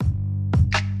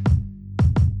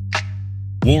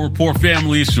War Report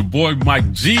family, it's your boy Mike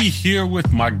G here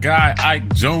with my guy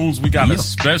Ike Jones. We got a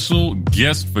special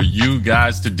guest for you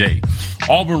guys today.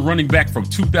 Auburn running back from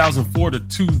 2004 to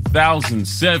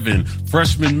 2007,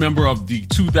 freshman member of the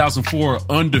 2004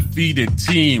 undefeated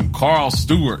team, Carl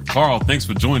Stewart. Carl, thanks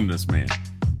for joining us, man.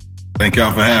 Thank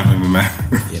y'all for having me,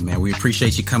 man. Yeah, man, we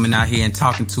appreciate you coming out here and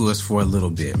talking to us for a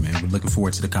little bit, man. We're looking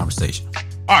forward to the conversation.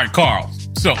 All right, Carl.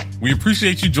 So we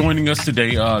appreciate you joining us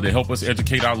today to help us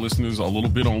educate our listeners a little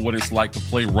bit on what it's like to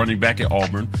play running back at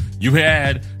Auburn. You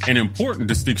had an important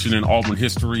distinction in Auburn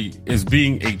history as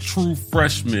being a true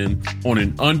freshman on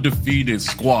an undefeated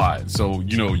squad. So,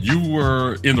 you know, you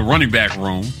were in the running back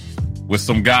room with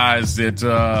some guys that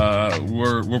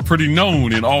were pretty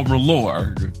known in Auburn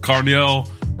lore. Carnell,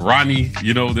 Ronnie,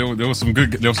 you know, there were some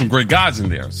great guys in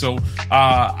there. So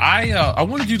I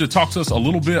wanted you to talk to us a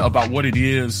little bit about what it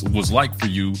was like for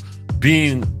you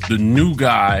being the new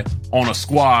guy on a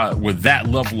squad with that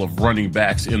level of running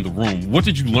backs in the room. What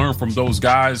did you learn from those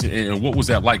guys, and what was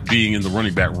that like being in the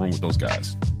running back room with those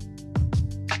guys?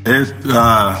 It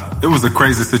was a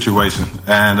crazy situation,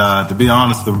 and to be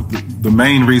honest, the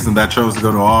main reason that I chose to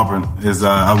go to Auburn is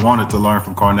I wanted to learn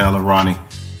from Carnell and Ronnie.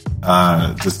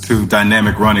 Just two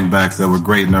dynamic running backs that were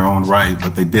great in their own right,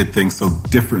 but they did things so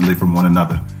differently from one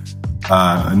another.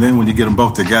 And then when you get them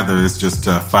both together, it's just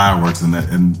fireworks,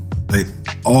 and they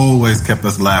always kept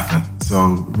us laughing.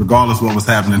 So regardless of what was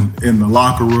happening in the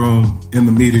locker room, in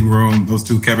the meeting room, those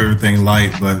two kept everything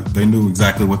light, but they knew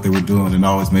exactly what they were doing and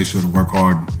always made sure to work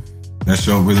hard. That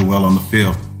showed really well on the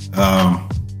field.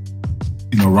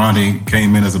 Ronnie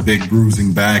came in as a big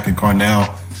bruising back, and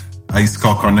Carnell, I used to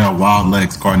call Carnell Wild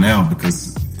Legs Carnell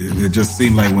because it just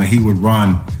seemed like when he would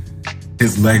run,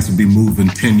 his legs would be moving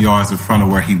 10 yards in front of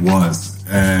where he was.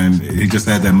 And he just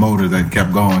had that motor that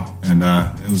kept going. And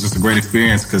it was just a great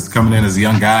experience because coming in as a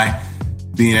young guy,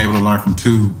 being able to learn from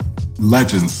two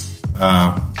legends,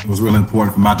 it was really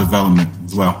important for my development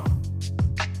as well.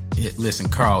 Listen,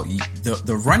 Carl,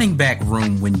 the running back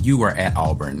room when you were at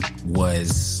Auburn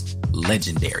was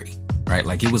legendary. Right,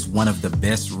 like it was one of the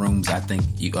best rooms I think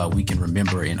we can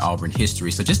remember in Auburn history.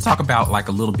 So just talk about like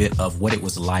a little bit of what it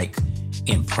was like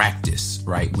in practice,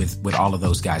 right, with all of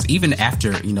those guys. Even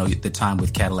after the time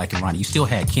with Cadillac and Ronnie, you still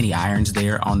had Kenny Irons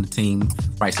there on the team,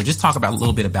 right? So just talk about a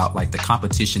little bit about like the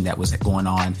competition that was going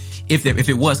on, if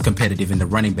it was competitive in the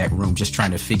running back room, just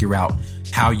trying to figure out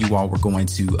how you all were going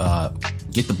to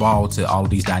get the ball to all of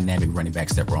these dynamic running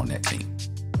backs that were on that team.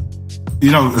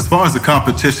 As far as the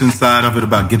competition side of it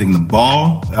about getting the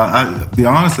ball, I'll be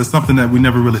honest, it's something that we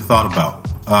never really thought about.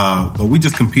 But we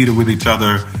just competed with each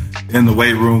other in the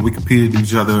weight room. We competed with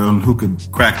each other on who could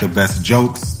crack the best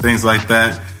jokes, things like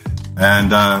that. And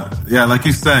like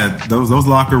you said, those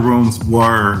locker rooms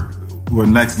were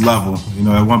next level.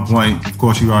 At one point, of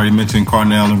course, you already mentioned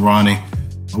Carnell and Ronnie.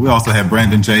 We also had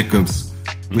Brandon Jacobs.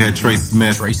 We had Trey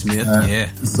Smith. Yeah.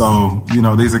 So,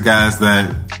 these are guys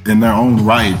that in their own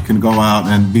right can go out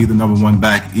and be the number one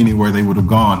back anywhere they would have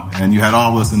gone. And you had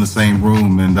all of us in the same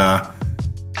room. And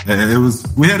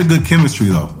we had a good chemistry,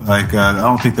 though. Like, I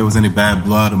don't think there was any bad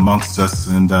blood amongst us.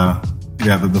 And,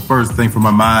 the first thing from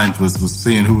my mind was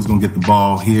seeing who was going to get the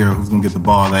ball here, who's going to get the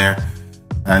ball there.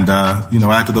 And,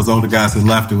 after those older guys had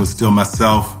left, it was still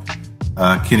myself,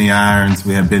 Kenny Irons.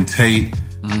 We had Ben Tate.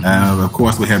 Mm-hmm. And of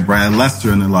course, we had Brad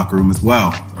Lester in the locker room as well.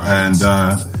 Right.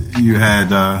 And you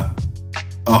had a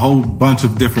whole bunch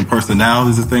of different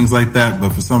personalities and things like that.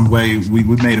 But for some way, we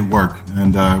made it work.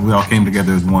 And we all came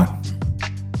together as one.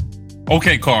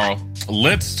 Okay, Carl,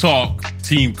 let's talk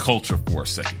team culture for a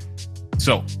second.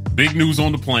 So, big news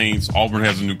on the Plains. Auburn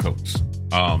has a new coach.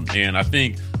 And I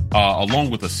think along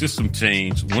with a system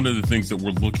change, one of the things that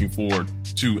we're looking forward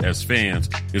to as fans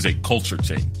is a culture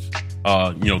change.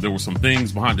 There were some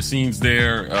things behind the scenes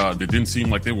there that didn't seem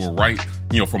like they were right,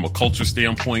 from a culture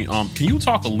standpoint. Can you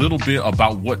talk a little bit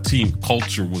about what team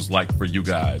culture was like for you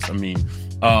guys? I mean,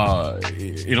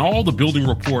 in all the building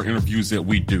report interviews that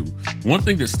we do, one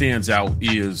thing that stands out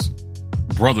is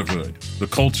brotherhood, the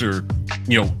culture,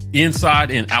 inside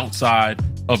and outside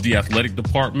of the athletic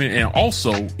department and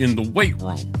also in the weight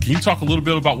room. Can you talk a little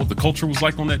bit about what the culture was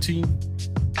like on that team?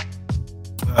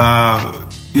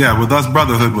 With us,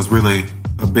 brotherhood was really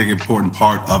a big, important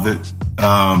part of it.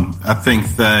 I think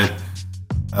that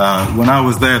when I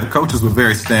was there, the coaches were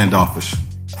very standoffish.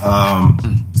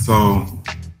 So,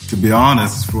 to be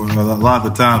honest, for a lot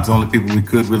of the times, the only people we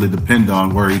could really depend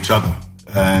on were each other.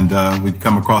 And we'd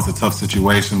come across a tough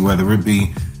situation, whether it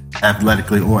be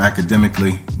athletically or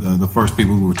academically. The first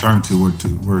people we would turn to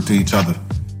were to each other.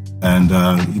 And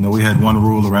we had one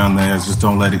rule around there: is just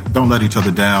don't let each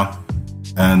other down.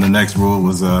 And the next rule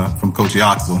was from Coach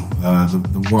Yoxel,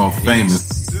 the world famous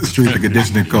strength and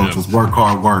conditioning coach, was work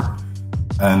hard, work.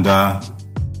 And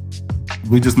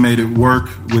we just made it work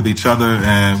with each other,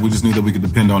 and we just knew that we could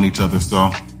depend on each other.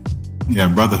 So, yeah,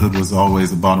 brotherhood was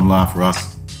always the bottom line for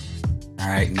us. All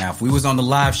right. Now, if we was on the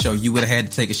live show, you would have had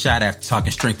to take a shot after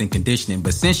talking strength and conditioning.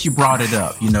 But since you brought it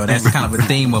up, that's kind of a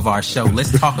theme of our show.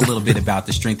 Let's talk a little bit about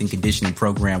the strength and conditioning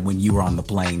program when you were on the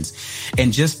plains,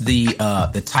 and just the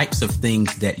types of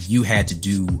things that you had to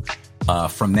do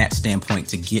from that standpoint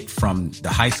to get from the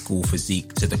high school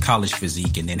physique to the college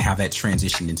physique, and then how that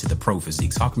transitioned into the pro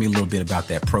physique. Talk to me a little bit about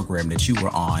that program that you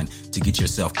were on to get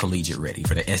yourself collegiate ready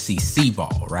for the SEC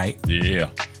ball, right?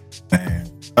 Yeah. Man.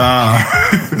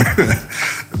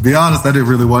 Be honest, I didn't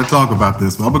really want to talk about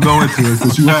this, but I'm gonna go into it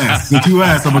since you asked.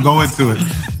 I'm gonna go into it.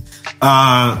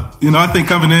 I think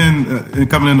coming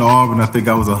into Auburn, I think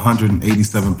I was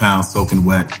 187 pounds soaking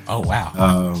wet. Oh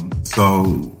wow!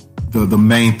 So the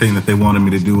main thing that they wanted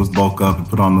me to do was bulk up and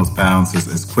put on those pounds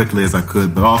as quickly as I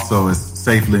could, but also as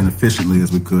safely and efficiently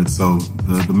as we could. So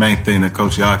the main thing that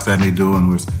Coach Yox had me doing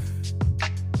was,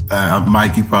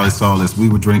 Mike, you probably saw this. We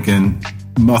were drinking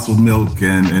muscle milk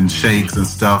and shakes and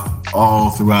stuff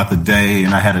all throughout the day,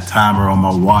 and I had a timer on my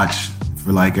watch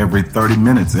for like every 30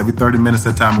 minutes. Every 30 minutes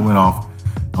that timer went off,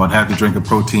 I would have to drink a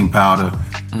protein powder,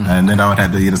 and then I would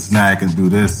have to eat a snack and do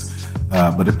this.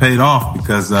 But it paid off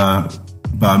because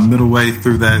by middle way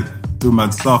through my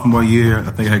sophomore year,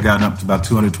 I think I had gotten up to about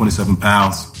 227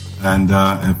 pounds and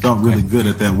felt really good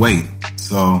at that weight.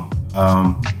 So,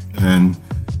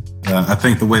 I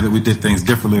think the way that we did things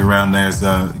differently around there is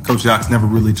Coach Yox never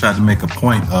really tried to make a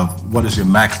point of what is your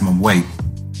maximum weight.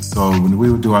 So when we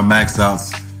would do our max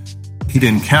outs, he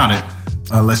didn't count it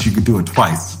unless you could do it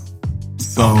twice.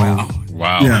 So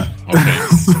wow. Yeah.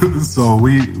 Okay. So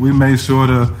we made sure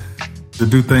to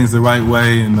do things the right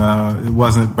way, and it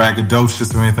wasn't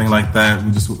braggadocious or anything like that.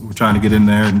 We just were trying to get in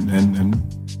there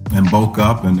and bulk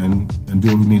up and do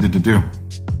what we needed to do.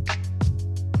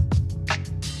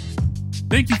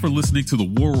 Thank you for listening to the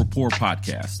War Report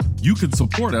podcast. You can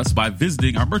support us by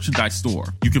visiting our merchandise store.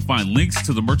 You can find links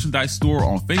to the merchandise store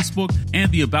on Facebook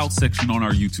and the About section on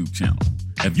our YouTube channel.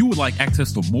 If you would like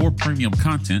access to more premium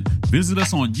content, visit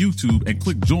us on YouTube and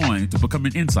click join to become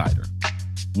an insider.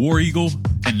 War Eagle,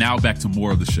 and now back to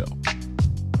more of the show.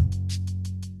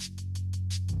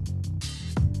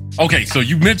 Okay, so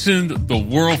you mentioned the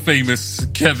world famous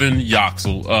Kevin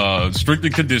Yoxel. Strength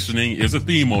and conditioning is a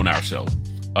theme on our show.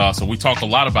 So we talk a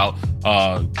lot about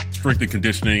strength and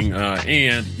conditioning,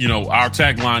 and our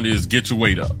tagline is "Get your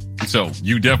weight up." So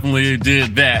you definitely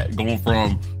did that, going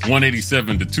from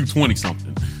 187 to 220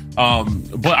 something.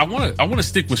 But I want to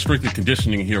stick with strength and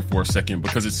conditioning here for a second,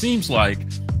 because it seems like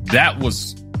that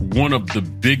was one of the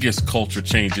biggest culture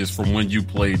changes from when you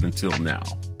played until now.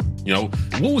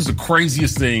 What was the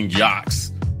craziest thing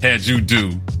Yox had you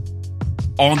do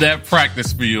on that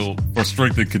practice field for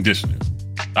strength and conditioning?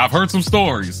 I've heard some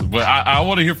stories, but I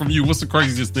want to hear from you. What's the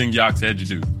craziest thing Yox had you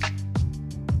do?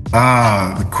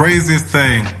 The craziest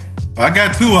thing. I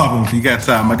got two of them. If you got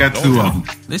time, I got two of them.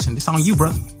 Listen, it's on you,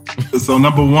 brother. So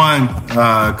number one,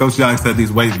 Coach Yox had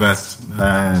these weight vests,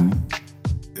 and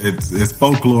it's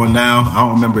folklore now. I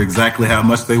don't remember exactly how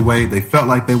much they weighed. They felt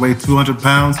like they weighed 200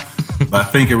 pounds, but I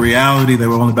think in reality they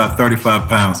were only about 35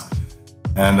 pounds.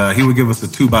 And he would give us a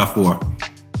 2x4.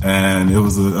 And it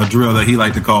was a drill that he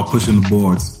liked to call pushing the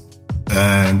boards.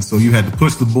 And so you had to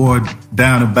push the board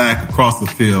down and back across the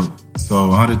field. So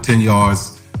 110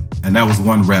 yards, and that was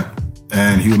one rep.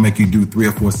 And he would make you do 3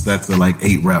 or 4 sets of like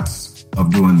 8 reps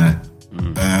of doing that.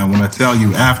 And when I tell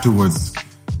you afterwards,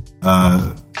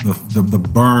 the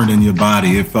burn in your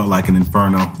body, it felt like an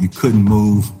inferno. You couldn't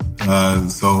move.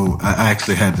 So I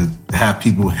actually had to have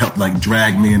people help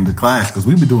drag me into class, because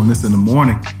we'd be doing this in the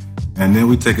morning. And then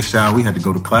we take a shower. We had to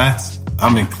go to class.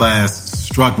 I'm in class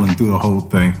struggling through the whole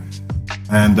thing.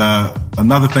 And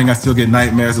another thing I still get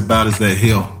nightmares about is that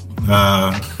hill.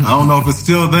 I don't know if it's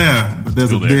still there, but there's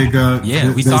still a big...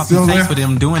 we saw some tapes for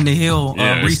them doing the hill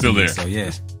recently. Still there. So,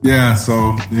 yeah. Yeah,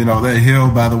 so, that hill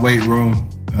by the weight room,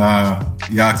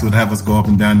 Yox would have us go up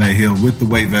and down that hill with the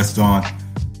weight vest on.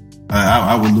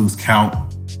 I would lose count.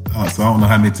 So I don't know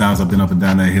how many times I've been up and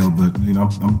down that hill, but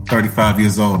I'm 35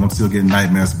 years old and I'm still getting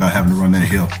nightmares about having to run that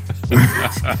hill.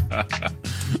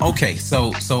 Okay,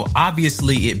 so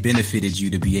obviously it benefited you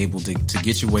to be able to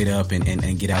get your weight up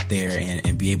and get out there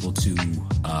and be able to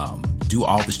do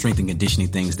all the strength and conditioning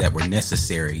things that were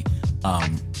necessary.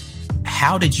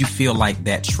 How did you feel like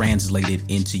that translated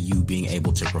into you being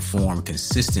able to perform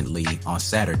consistently on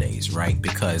Saturdays, right?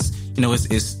 Because, you know,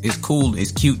 it's cool,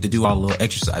 it's cute to do all the little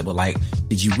exercise, but like,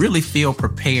 did you really feel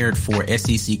prepared for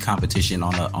SEC competition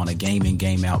on a game in,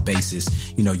 game out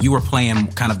basis? You know, you were playing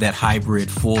kind of that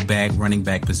hybrid fullback, running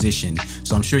back position.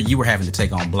 So I'm sure you were having to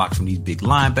take on blocks from these big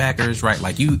linebackers, right?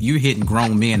 Like you're hitting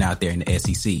grown men out there in the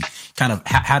SEC. Kind of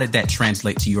how did that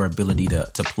translate to your ability to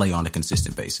play on a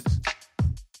consistent basis?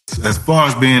 As far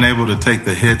as being able to take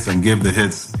the hits and give the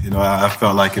hits, you know, I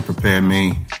felt like it prepared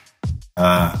me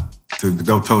to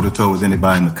go toe-to-toe with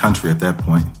anybody in the country at that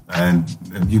point. And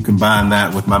you combine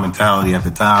that with my mentality at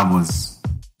the time was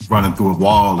running through a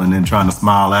wall and then trying to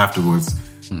smile afterwards.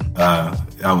 I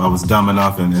was dumb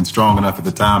enough and strong enough at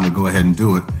the time to go ahead and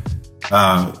do it.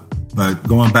 But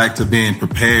going back to being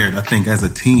prepared, I think as a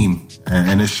team,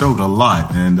 and it showed a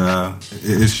lot. And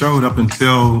it showed up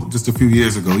until just a few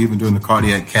years ago, even during the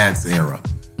Cardiac Cats era.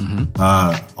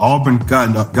 Auburn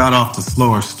got off to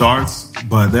slower starts,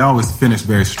 but they always finished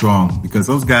very strong because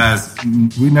those guys,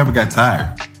 we never got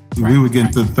tired. We would get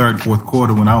into the third, fourth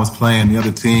quarter when I was playing the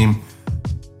other team,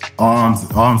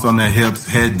 arms on their hips,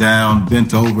 head down,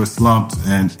 bent over, slumped,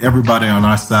 and everybody on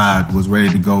our side was ready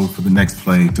to go for the next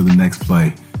play to the next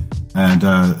play. And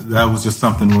that was just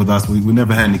something with us. We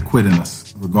never had any quit in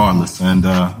us, regardless. And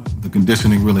the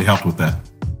conditioning really helped with that.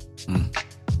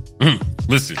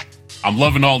 Listen, I'm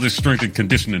loving all this strength and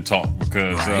conditioning talk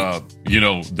because, you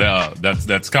know,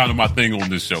 that's kind of my thing on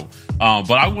this show.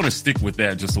 But I want to stick with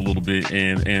that just a little bit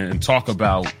and talk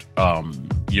about,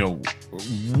 you know,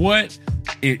 what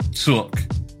it took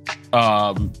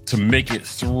to make it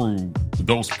through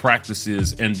those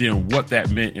practices and then what that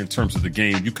meant in terms of the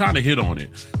game. You kind of hit on it.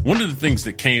 One of the things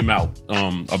that came out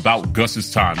about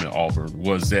Gus's time at Auburn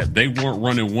was that they weren't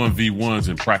running 1v1s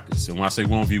in practice. And when I say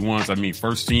 1v1s, I mean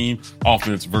first team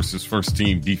offense versus first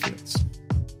team defense.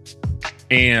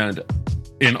 And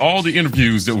in all the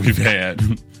interviews that we've had,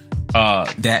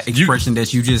 that expression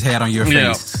that you just had on your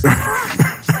face,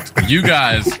 you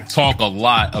guys talk a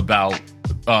lot about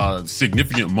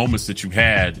significant moments that you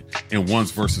had in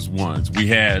ones versus ones. We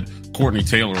had Courtney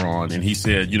Taylor on, and he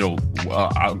said, you know,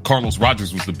 Carlos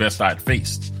Rogers was the best I'd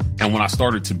faced. And when I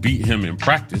started to beat him in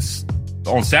practice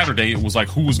on Saturday, it was like,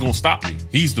 who was going to stop me?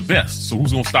 He's the best. So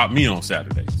who's going to stop me on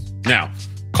Saturdays? Now,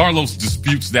 Carlos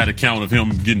disputes that account of him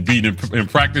getting beat in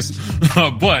practice.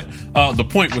 But the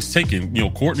point was taken. You know,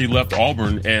 Courtney left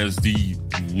Auburn as the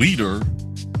leader,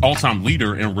 all-time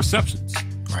leader in receptions.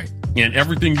 Right. And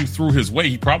everything you threw his way,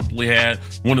 he probably had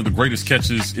one of the greatest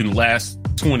catches in the last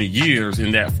 20 years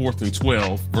in that 4th and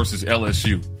 12 versus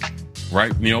LSU,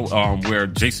 right? You know, where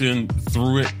Jason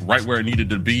threw it right where it needed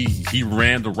to be. He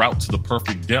ran the route to the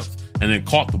perfect depth and then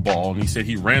caught the ball. And he said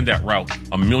he ran that route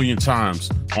 1,000,000 times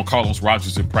on Carlos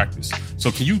Rogers in practice. So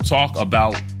can you talk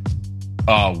about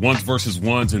ones versus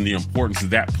ones and the importance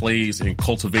that plays in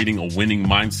cultivating a winning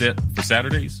mindset for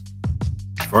Saturdays?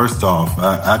 First off,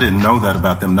 I didn't know that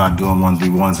about them not doing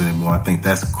 1v1s anymore. I think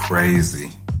that's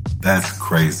crazy. That's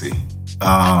crazy.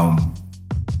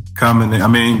 Coming in, I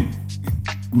mean,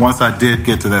 once I did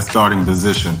get to that starting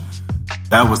position,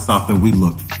 that was something we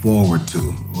looked forward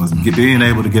to, was being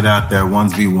able to get out there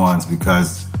 1v1s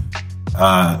because,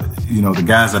 you know, the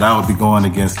guys that I would be going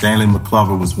against, Stanley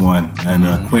McClover was one, and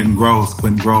Quentin Groves,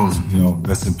 you know,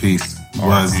 rest in peace,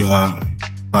 was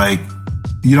like,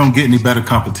 you don't get any better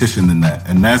competition than that.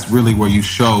 And that's really where you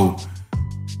show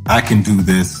I can do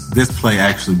this. This play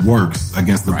actually works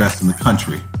against the best in the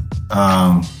country.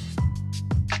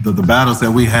 The battles that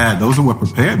we had, those are what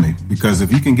prepared me. Because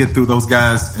if you can get through those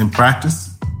guys in practice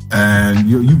and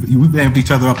we've amped each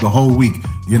other up the whole week,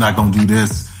 you're not going to do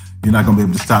this. You're not going to be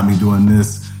able to stop me doing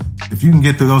this. If you can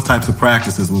get through those types of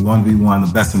practices with 1v1,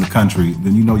 the best in the country,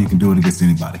 then you know you can do it against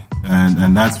anybody.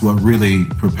 And that's what really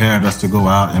prepared us to go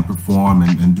out and perform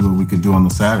and do what we could do on the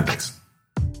Saturdays.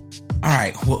 All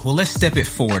right. Well, let's step it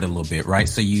forward a little bit, right?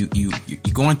 So you're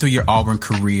going through your Auburn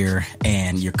career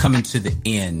and you're coming to the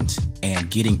end and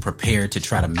getting prepared to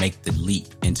try to make the leap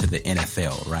into the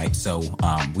NFL, right? So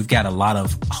we've got a lot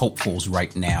of hopefuls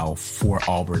right now for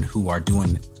Auburn who are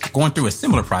going through a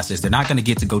similar process. They're not going to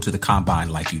get to go to the combine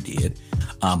like you did,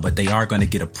 but they are going to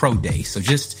get a pro day. So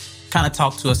just kind of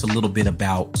talk to us a little bit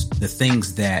about the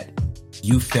things that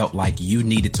you felt like you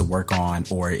needed to work on,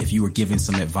 or if you were giving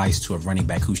some advice to a running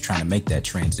back who's trying to make that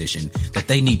transition, that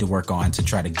they need to work on to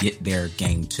try to get their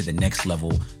game to the next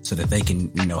level so that they can,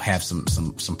 you know, have some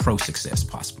pro success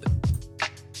possibly.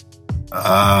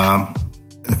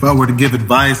 If I were to give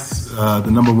advice,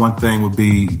 the number one thing would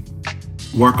be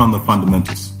work on the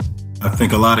fundamentals. I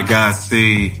think a lot of guys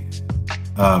see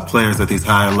players at these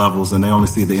higher levels, and they only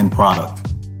see the end product.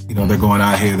 You know, they're going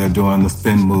out here, they're doing the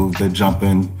spin move, they're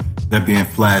jumping, they're being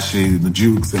flashy, the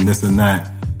jukes and this and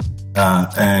that.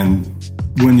 And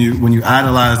when you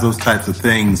idolize those types of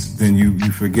things, then you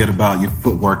forget about your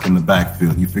footwork in the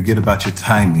backfield. You forget about your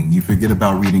timing. You forget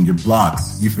about reading your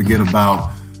blocks. You forget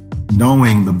about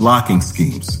knowing the blocking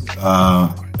schemes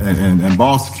and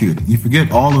ball security. You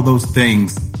forget all of those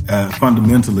things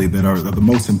fundamentally that are the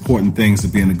most important things to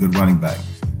being a good running back.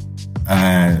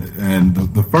 And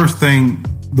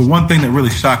the one thing that really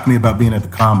shocked me about being at the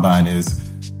combine is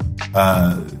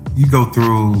you go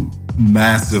through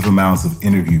massive amounts of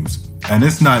interviews. And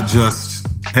it's not just,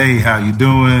 hey, how you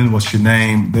doing? What's your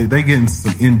name? They get in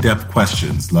some in-depth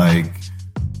questions like,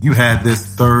 you had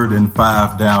this 3rd and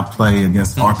 5 down play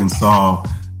against Arkansas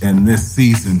in this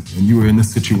season, and you were in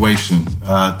this situation.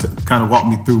 To kind of walk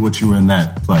me through what you were in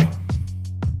that play.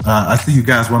 I see you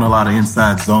guys run a lot of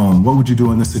inside zone. What would you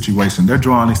do in this situation? They're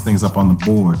drawing these things up on the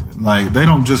board. Like, they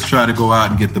don't just try to go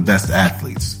out and get the best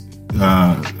athletes.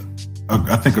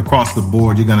 I think across the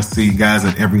board, you're going to see guys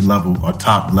at every level are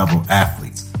top level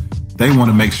athletes. They want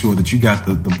to make sure that you got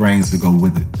the brains to go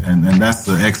with it. And that's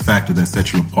the X factor that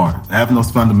sets you apart. Having those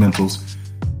fundamentals,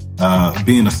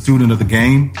 being a student of the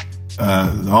game,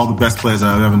 all the best players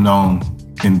I've ever known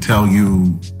can tell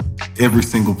you every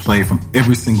single play from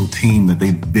every single team that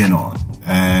they've been on.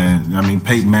 And I mean,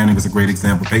 Peyton Manning is a great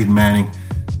example. Peyton Manning,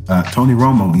 Tony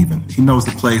Romo even, he knows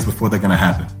the plays before they're going to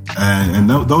happen. And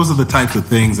those are the types of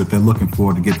things that they're looking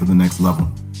for to get to the next level.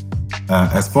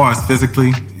 As far as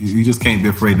physically, you just can't be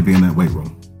afraid to be in that weight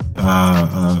room.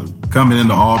 Coming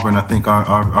into Auburn, I think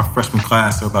our freshman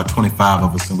class, there were about 25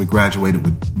 of us, and we graduated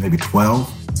with maybe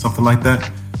 12, something like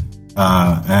that.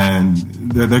 And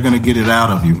they're going to get it out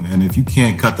of you. And if you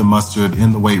can't cut the mustard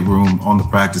in the weight room, on the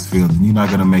practice field, then you're not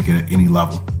going to make it at any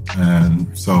level.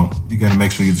 And so you got to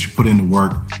make sure that you put in the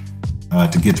work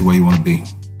to get to where you want to be.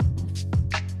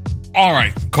 All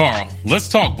right, Carl, let's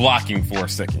talk blocking for a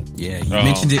second. Yeah, you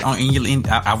mentioned it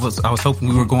I was hoping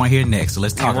we were going here next, so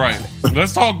let's talk about it.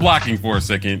 Let's talk blocking for a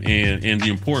second and the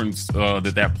importance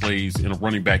that plays in a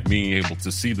running back being able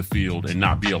to see the field and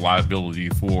not be a liability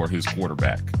for his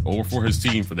quarterback or for his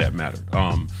team for that matter.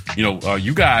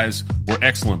 You guys were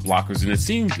excellent blockers, and it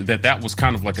seemed that was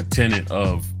kind of like a tenet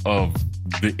of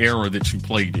the era that you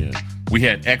played in. We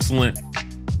had excellent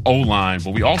O-line,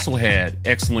 but we also had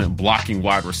excellent blocking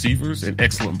wide receivers and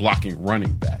excellent blocking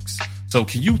running backs. So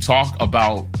can you talk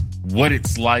about what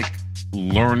it's like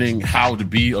learning how to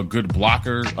be a good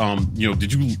blocker?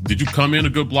 Did you come in a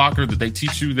good blocker? Did they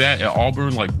teach you that at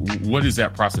Auburn? Like, what is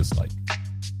that process like?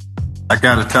 I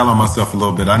got to tell on myself a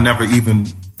little bit. I never even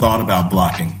thought about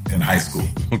blocking in high school.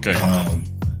 Okay.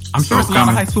 I'm sure it's a lot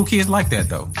of high school kids like that,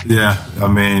 though. Yeah, I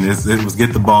mean, it was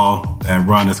get the ball and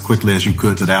run as quickly as you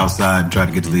could to the outside and try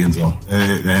to get to the end zone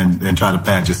and try to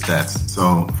pad your stats.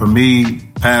 So for me,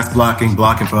 pass blocking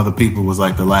for other people was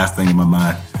like the last thing in my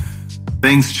mind.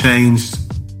 Things changed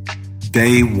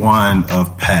day one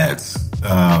of pads.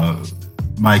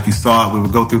 Mike, you saw it. We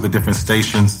would go through the different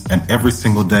stations, and every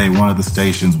single day, one of the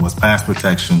stations was pass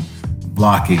protection,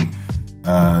 blocking.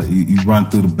 You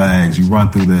run through the bags, you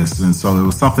run through this. And so it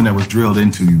was something that was drilled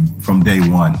into you from day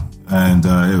one. And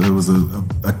it was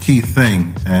a key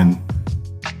thing. And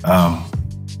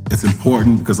it's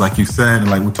important because, like you said, and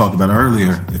like we talked about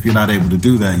earlier, if you're not able to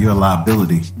do that, you're a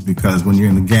liability. Because when you're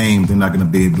in the game, they're not going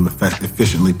to be able to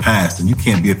efficiently pass. And you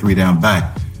can't be a 3-down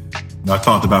back. I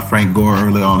talked about Frank Gore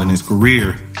early on in his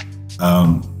career.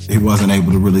 He wasn't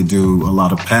able to really do a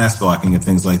lot of pass blocking and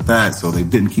things like that, so they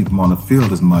didn't keep him on the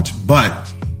field as much. But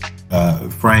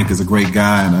Frank is a great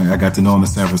guy, and I got to know him in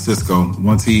San Francisco.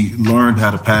 Once he learned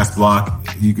how to pass block,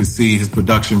 you could see his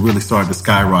production really started to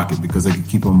skyrocket because they could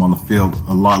keep him on the field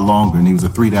a lot longer, and he was a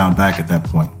 3-down back at that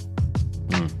point.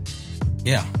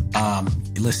 Yeah.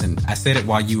 Listen, I said it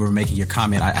while you were making your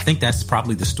comment. I think that's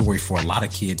probably the story for a lot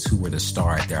of kids who were the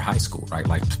star at their high school, right?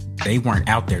 Like, they weren't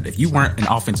out there. If you weren't an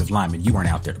offensive lineman, you weren't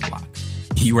out there to block.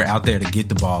 You were out there to get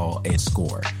the ball and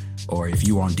score. Or if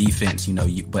you were on defense,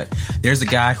 but there's a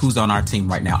guy who's on our team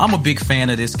right now. I'm a big fan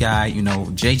of this guy,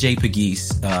 JJ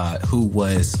Pegues, who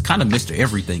was kind of Mr.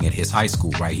 Everything at his high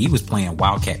school, right? He was playing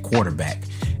Wildcat quarterback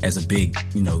as a big,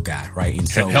 guy, right? And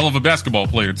so, hell of a basketball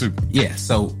player too. Yeah,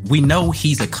 so we know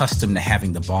he's accustomed to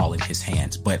having the ball in his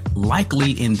hands, but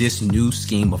likely in this new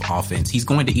scheme of offense, he's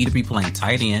going to either be playing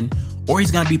tight end or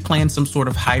he's going to be playing some sort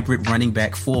of hybrid running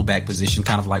back, fullback position,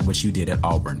 kind of like what you did at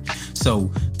Auburn.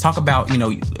 So talk about,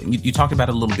 you talked about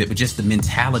it a little bit, but just the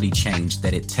mentality change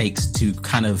that it takes to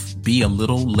kind of be a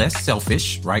little less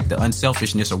selfish, right? The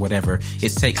unselfishness or whatever it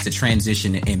takes to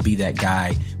transition and be that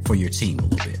guy for your team a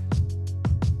little bit.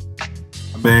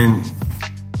 mean,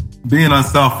 being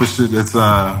unselfish,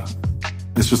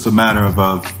 it's just a matter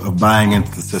of buying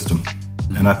into the system.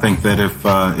 And I think that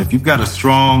if you've got a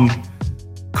strong,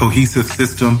 cohesive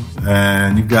system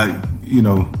and you've got,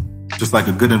 just like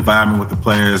a good environment with the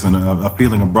players and a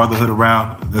feeling of brotherhood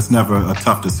around, that's never a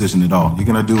tough decision at all. You're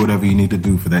going to do whatever you need to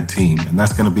do for that team, and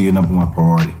that's going to be your number one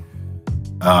priority.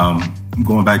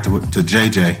 Going back to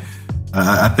JJ,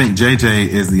 I think JJ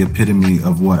is the epitome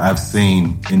of what I've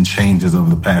seen in changes over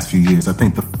the past few years. I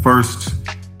think the first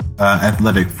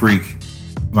athletic freak,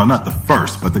 well, not the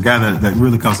first, but the guy that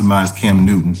really comes to mind is Cam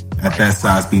Newton at that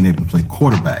size being able to play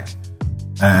quarterback.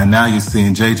 And now you're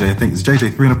seeing JJ, I think, is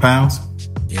JJ 300 pounds?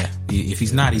 Yeah, if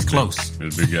he's not, he's close.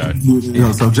 He's a big guy.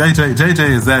 So JJ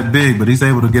is that big, but he's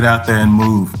able to get out there and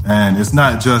move. And it's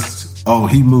not just,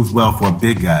 he moves well for a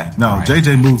big guy. No, right.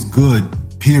 JJ moves good,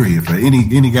 period, for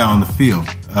any guy on the field.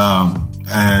 And,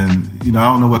 I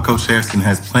don't know what Coach Harrison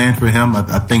has planned for him.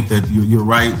 I think that you're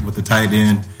right with the tight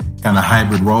end kind of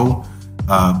hybrid role.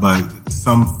 But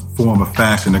some form of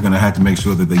fashion, they're going to have to make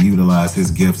sure that they utilize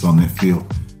his gifts on their field.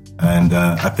 And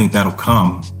I think that'll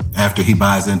come after he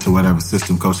buys into whatever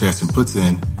system Coach Harrison puts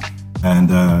in, and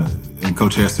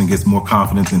Coach Harrison gets more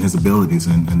confidence in his abilities,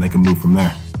 and they can move from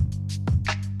there.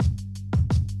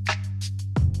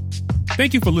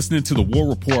 Thank you for listening to the War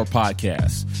Report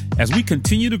podcast. As we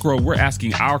continue to grow, we're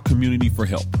asking our community for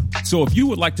help. So if you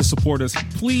would like to support us,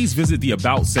 please visit the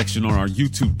About section on our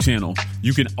YouTube channel.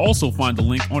 You can also find the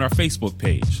link on our Facebook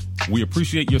page. We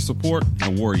appreciate your support,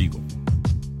 and War Eagle.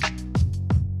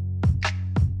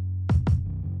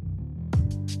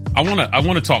 I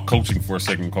want to talk coaching for a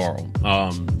second, Carl.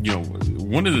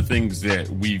 One of the things that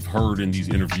we've heard in these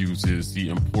interviews is the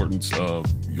importance of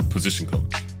your position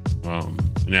coach.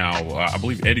 Now, I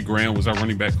believe Eddie Grant was our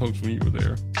running back coach when you were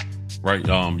there, right?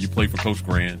 You played for Coach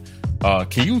Grant.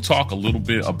 Can you talk a little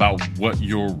bit about what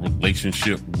your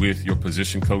relationship with your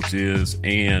position coach is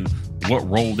and what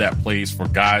role that plays for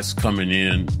guys coming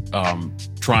in,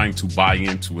 trying to buy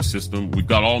into a system? We've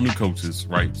got all new coaches,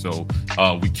 right? So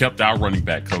we kept our running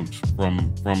back coach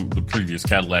from the previous.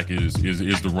 Cadillac is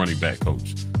the running back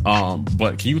coach.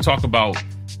 But can you talk about,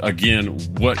 again,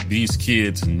 what these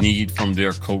kids need from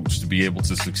their coach to be able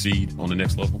to succeed on the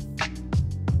next level?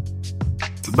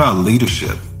 It's about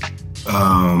leadership.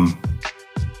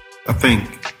 I think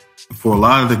for a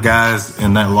lot of the guys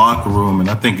in that locker room,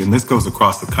 and this goes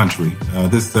across the country,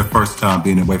 this is their first time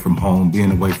being away from home,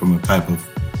 being away from a type of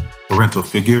parental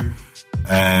figure.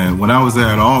 And when I was there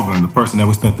at Auburn, the person that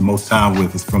we spent the most time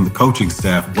with is from the coaching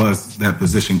staff was that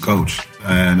position coach.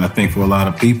 And I think for a lot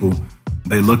of people,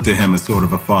 they looked at him as sort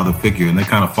of a father figure, and they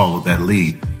kind of followed that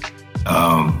lead.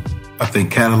 I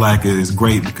think Cadillac is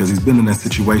great because he's been in that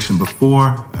situation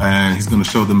before, and he's going to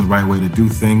show them the right way to do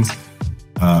things.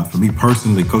 For me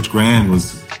personally, Coach Grand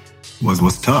was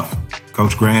tough.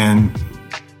 Coach Grand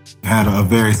had a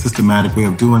very systematic way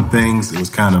of doing things. It was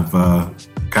kind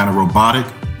of robotic,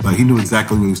 but he knew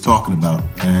exactly what he was talking about.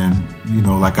 And,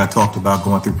 like I talked about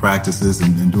going through practices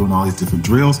and doing all these different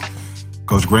drills,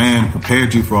 Coach Grand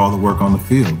prepared you for all the work on the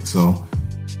field. So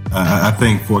I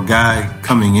think for a guy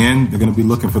coming in, they're going to be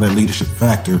looking for that leadership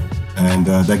factor, and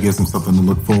that gives them something to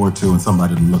look forward to and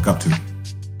somebody to look up to.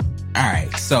 All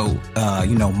right. So,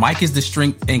 Mike is the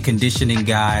strength and conditioning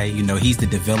guy. He's the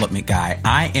development guy.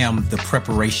 I am the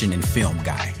preparation and film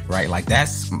guy, right? Like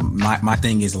that's my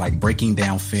thing is like breaking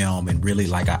down film and really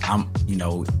like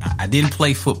I didn't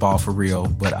play football for real,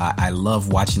 but I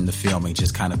love watching the film and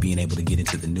just kind of being able to get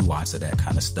into the nuance of that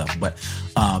kind of stuff. But,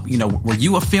 were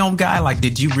you a film guy? Like,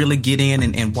 did you really get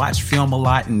in and watch film a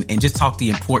lot and just talk the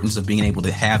importance of being able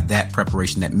to have that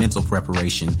preparation, that mental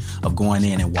preparation of going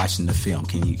in and watching the film?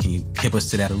 Can you hip us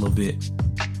to that a little bit?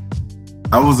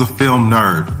 I was a film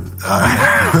nerd.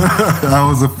 I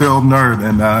was a film nerd,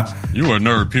 and you were a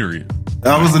nerd. Period.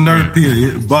 I was a nerd.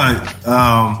 Period. But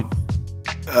I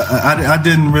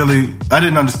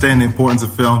didn't understand the importance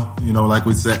of film. Like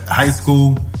we said, high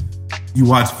school, you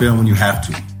watch film when you have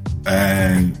to,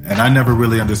 and I never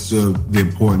really understood the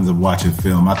importance of watching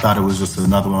film. I thought it was just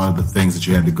another one of the things that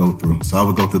you had to go through. So I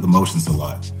would go through the motions a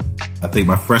lot. I think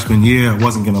my freshman year, I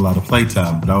wasn't getting a lot of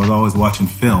playtime, but I was always watching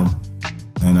film,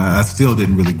 and I still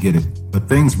didn't really get it. But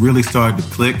things really started to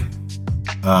click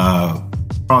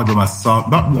probably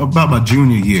about my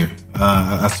junior year.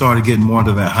 I started getting more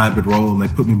into that hybrid role, and they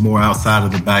put me more outside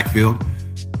of the backfield.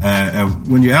 And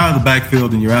when you're out of the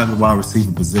backfield and you're out of the wide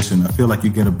receiver position, I feel like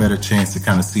you get a better chance to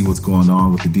kind of see what's going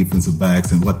on with the defensive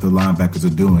backs and what the linebackers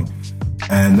are doing.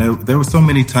 And there were so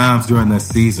many times during that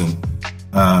season,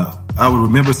 I would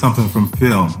remember something from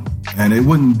film, and it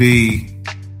wouldn't be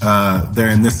they're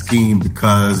in this scheme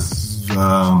because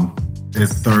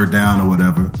it's third down or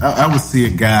whatever, I would see a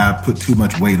guy put too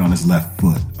much weight on his left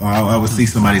foot, or I would see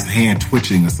somebody's hand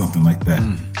twitching or something like that.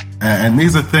 And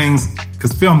these are things,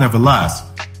 because film never lies.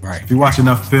 Right. If you watch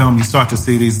enough film, you start to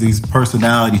see these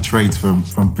personality traits from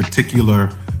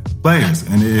particular players.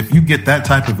 And if you get that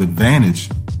type of advantage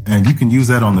and you can use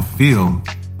that on the field,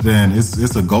 then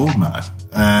it's a gold mine.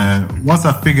 And once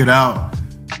I figured out,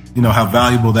 how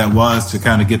valuable that was to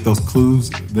kind of get those clues,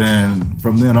 then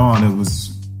from then on, it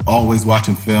was always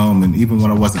watching film. And even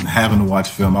when I wasn't having to watch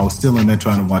film, I was still in there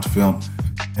trying to watch film.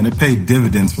 And it paid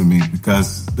dividends for me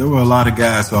because there were a lot of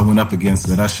guys who I went up against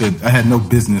that I had no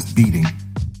business beating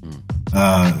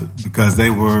because they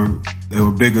were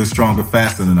bigger, stronger,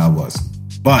 faster than I was.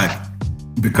 But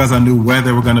because I knew where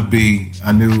they were going to be,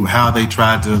 I knew how they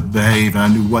tried to behave, and I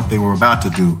knew what they were about to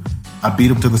do, I beat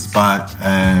them to the spot,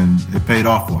 and it paid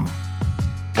off for me.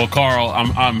 Well, Carl,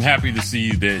 I'm happy to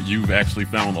see that you've actually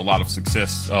found a lot of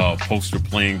success post your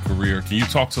playing career. Can you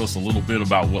talk to us a little bit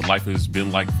about what life has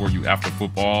been like for you after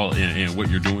football and what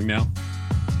you're doing now?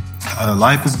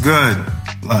 Life is good.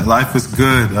 Life is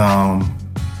good.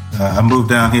 I moved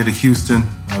down here to Houston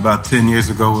about 10 years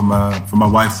ago for my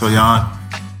wife, Soyan.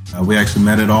 We actually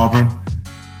met at Auburn.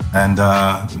 And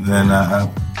then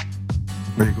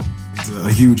he's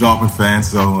a huge Auburn fan,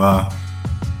 so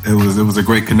it was a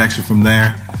great connection from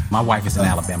there. My wife is an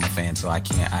Alabama fan, so I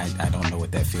don't know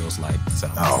what that feels like. So,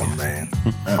 man,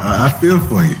 I feel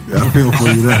for you. I feel for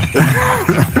you there.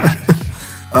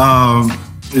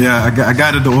 I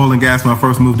got into oil and gas when I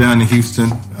first moved down to Houston.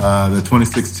 The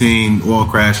 2016 oil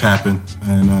crash happened,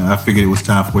 and I figured it was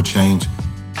time for a change.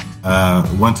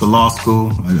 Went to law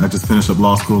school. I just finished up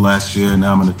law school last year.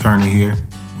 Now I'm an attorney here.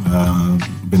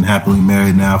 Been happily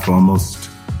married now for almost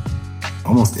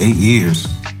 8 years.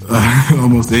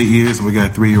 Almost 8 years. We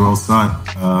got a 3-year-old son.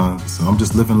 So I'm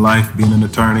just living life, being an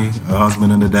attorney, a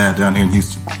husband, and a dad down here in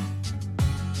Houston.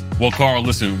 Well, Carl,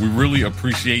 listen, we really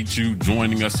appreciate you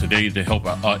joining us today to help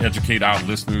educate our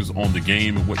listeners on the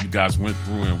game and what you guys went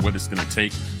through and what it's going to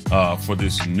take for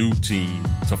this new team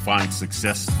to find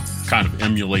success, kind of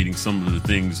emulating some of the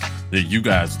things that you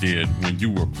guys did when you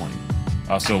were playing.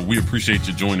 So we appreciate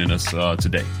you joining us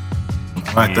today.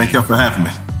 All right. Thank you for having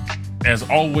me. As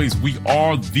always, we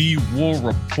are The War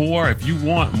Rapport. If you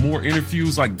want more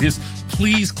interviews like this,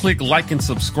 please click like and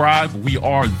subscribe. We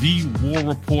are The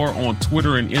War Rapport on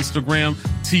Twitter and Instagram,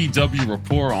 TW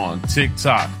Rapport on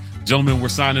TikTok. Gentlemen, we're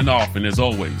signing off. And as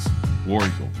always, War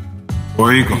Eagle.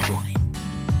 War Eagle.